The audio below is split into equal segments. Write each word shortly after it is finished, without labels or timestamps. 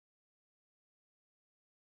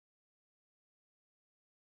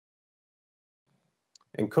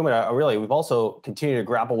And Kumutha, really, we've also continued to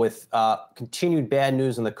grapple with continued bad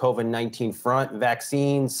news on the COVID-19 front,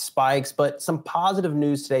 vaccines, spikes, but some positive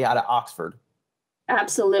news today out of Oxford.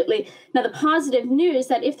 Absolutely. Now, the positive news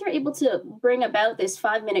that if they're able to bring about this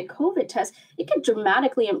 5-minute COVID test, it could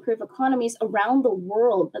dramatically improve economies around the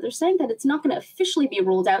world. Now, they're saying that it's not going to officially be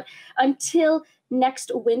rolled out until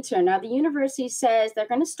next winter. Now, the university says they're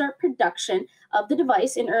going to start production of the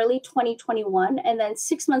device in early 2021, and then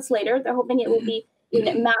 6 months later, they're hoping it will be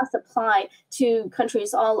in mass supply to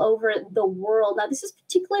countries all over the world. Now, this is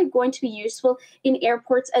particularly going to be useful in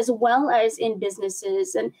airports as well as in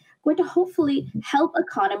businesses, and going to hopefully help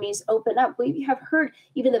economies open up. We have heard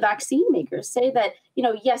even the vaccine makers say that,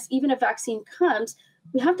 yes, even if vaccine comes,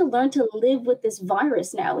 we have to learn to live with this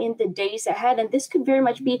virus now in the days ahead. And this could very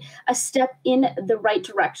much be a step in the right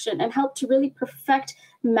direction and help to really perfect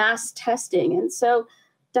mass testing. And so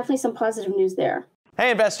definitely some positive news there. Hey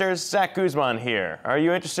investors, Zach Guzman here. Are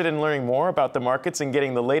you interested in learning more about the markets and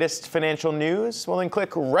getting the latest financial news? Well, then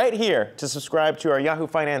click right here to subscribe to our Yahoo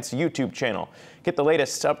Finance YouTube channel. Get the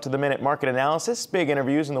latest up-to-the-minute market analysis, big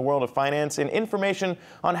interviews in the world of finance, and information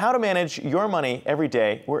on how to manage your money every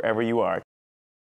day wherever you are.